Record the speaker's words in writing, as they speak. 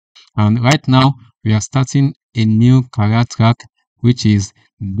And right now, we are starting a new career track, which is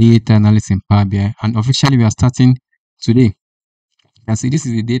data analyst in Power BI. And officially, we are starting today. And see, this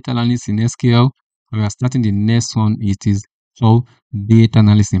is the data analyst in SQL. We are starting the next one. It is called data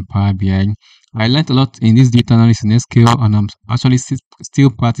analyst in Power BI. I learned a lot in this data analyst in SQL, and I'm actually still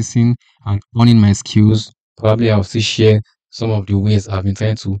practicing and honing my skills. Probably I'll still share some of the ways I've been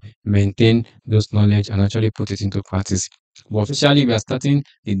trying to maintain those knowledge and actually put it into practice. But officially, we are starting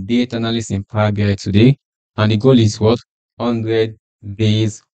the data analyst in Power BI today, and the goal is what? 100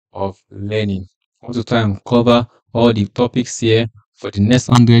 days of learning. I want to try and cover all the topics here for the next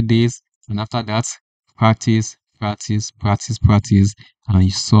 100 days, and after that, practice, practice, practice, practice, and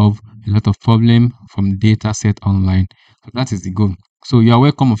you solve a lot of problem from data set online. So that is the goal. So you are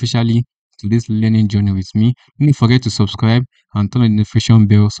welcome officially to this learning journey with me. Don't forget to subscribe and turn on the notification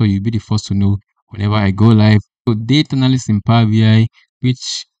bell so you'll be the first to know whenever I go live. So data analysis in Power BI,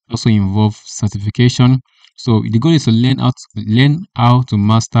 which also involves certification. So the goal is to learn how to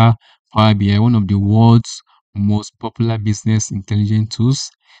master Power BI, one of the world's most popular business intelligence tools.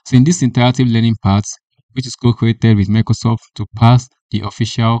 So in this interactive learning part, which is co-created with Microsoft to pass the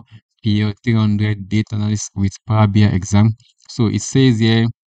official PL 300 data analysis with Power BI exam. So it says here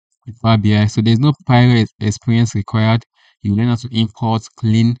with Power BI, so there's no prior experience required. You learn how to import,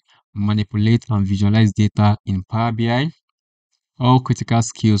 clean, manipulate, and visualize data in Power BI. All critical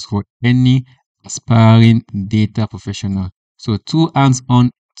skills for any aspiring data professional. So two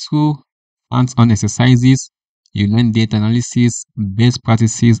hands-on exercises. You learn data analysis, best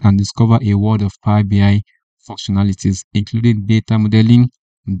practices, and discover a world of Power BI functionalities, including data modeling,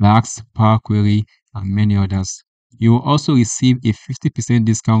 DAX, Power Query, and many others. You will also receive a 50%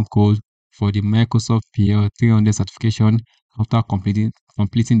 discount code for the Microsoft PL 300 certification after completing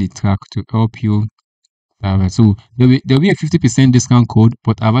the track to help you. So there'll be a 50% discount code,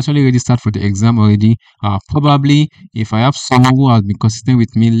 but I've actually registered for the exam already. Probably if I have someone who has been consistent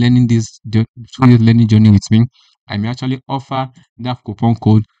with me learning through this learning journey with me, I may actually offer that coupon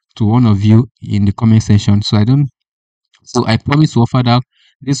code to one of you in the comment section. So I promise to offer that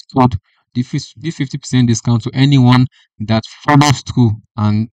this code, the 50% discount to anyone that follows through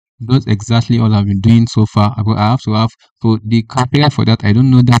and does exactly all I've been doing so far. I have to have, so the criteria for that, I don't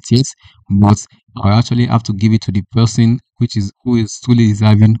know that yet, but I actually have to give it to the person who is truly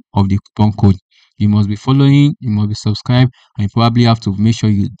deserving of the coupon code. You must be following, you must be subscribed, and you probably have to make sure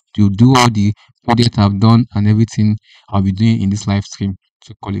you do all the projects I've done and everything I'll be doing in this live stream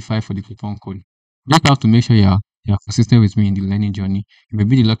to qualify for the coupon code. Just have to make sure you're consistent with me in the learning journey. You may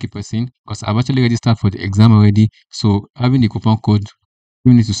be the lucky person because I've actually registered for the exam already. So having the coupon code,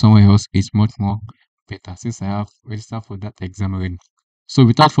 giving it to someone else is much more better since I have registered for that exam already. So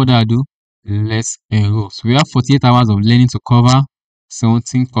without further ado, let's enroll. So we have 48 hours of learning to cover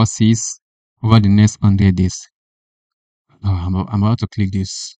 17 courses over the next 100 days. I'm about to click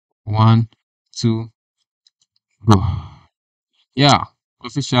this. 1, 2, go. Yeah,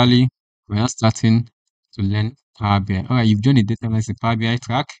 officially, we are starting to learn Power BI. All right, you've joined the data analysis in Power BI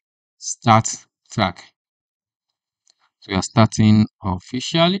track. Start track. So we are starting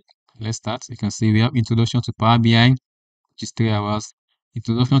officially. Let's start. You can see we have introduction to Power BI, which is 3 hours.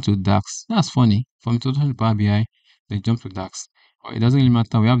 Introduction to DAX. That's funny. From introduction to Power BI, they jump to DAX. But it doesn't really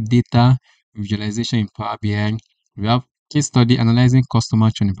matter. We have data visualization in Power BI. We have case study analyzing customer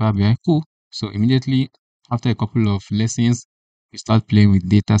churn in Power BI. Cool. So immediately after a couple of lessons, we start playing with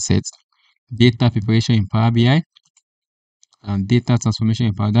data sets. Data preparation in Power BI and data transformation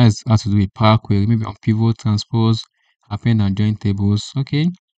in Power. That has to do with Power Query, maybe on pivot, transpose, append and join tables. Okay.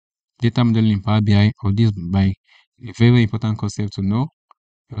 Data modeling in Power BI, or this by a very important concept to know.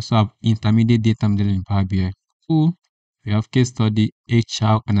 We also have intermediate data modeling in Power BI. Cool. We have case study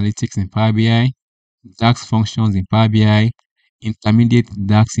HR analytics in Power BI, DAX functions in Power BI, intermediate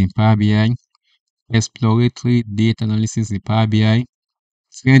DAX in Power BI, exploratory data analysis in Power BI,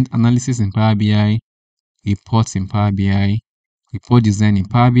 trend analysis in Power BI, reports in Power BI, report design in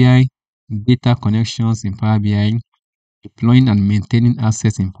Power BI, data connections in Power BI, deploying and maintaining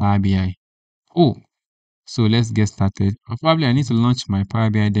assets in Power BI. Oh, so let's get started. Probably I need to launch my Power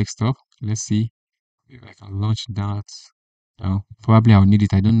BI desktop. Let's see if I can launch that. Probably I'll need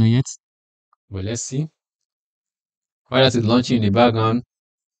it. I don't know yet. But let's see. While that is launching in the background,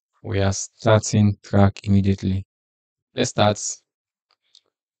 we are starting track immediately. Let's start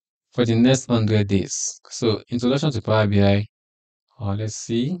for the next 100 days. So introduction to Power BI. Let's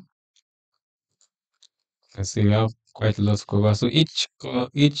see. We have quite a lot to cover. So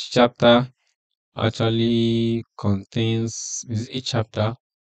each chapter actually contains each chapter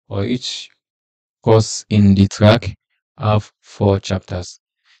or each course in the track have 4 chapters.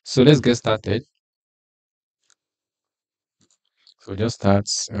 So let's get started. So just start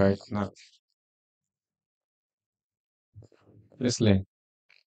right now. Let's learn.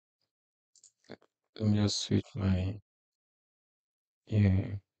 Let me just switch my, yeah.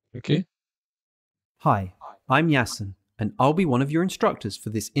 Okay. Hi, I'm Yasin, and I'll be one of your instructors for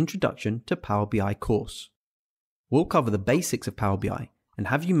this Introduction to Power BI course. We'll cover the basics of Power BI and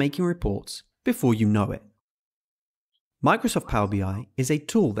have you making reports before you know it. Microsoft Power BI is a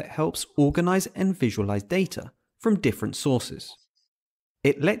tool that helps organize and visualize data from different sources.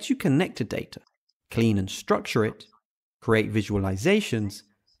 It lets you connect to data, clean and structure it, create visualizations,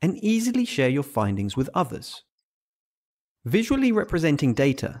 and easily share your findings with others. Visually representing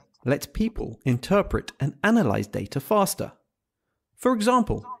data lets people interpret and analyze data faster. For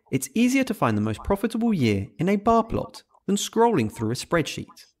example, it's easier to find the most profitable year in a bar plot than scrolling through a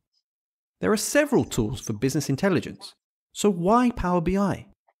spreadsheet. There are several tools for business intelligence, so why Power BI?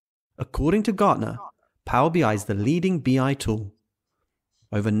 According to Gartner, Power BI is the leading BI tool.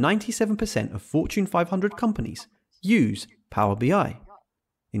 Over 97% of Fortune 500 companies use Power BI.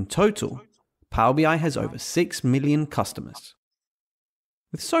 In total, Power BI has over 6 million customers.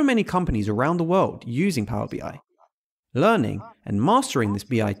 With so many companies around the world using Power BI, learning and mastering this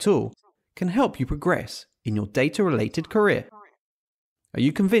BI tool can help you progress in your data-related career. Are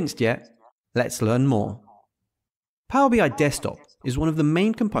you convinced yet? Let's learn more. Power BI Desktop is one of the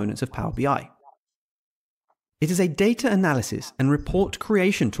main components of Power BI. It is a data analysis and report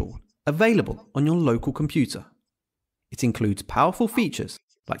creation tool available on your local computer. It includes powerful features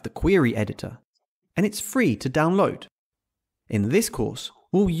like the query editor, and it's free to download. In this course,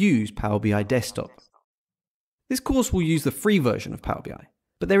 we'll use Power BI Desktop. This course will use the free version of Power BI,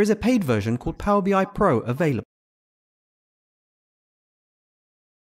 but there is a paid version called Power BI Pro available.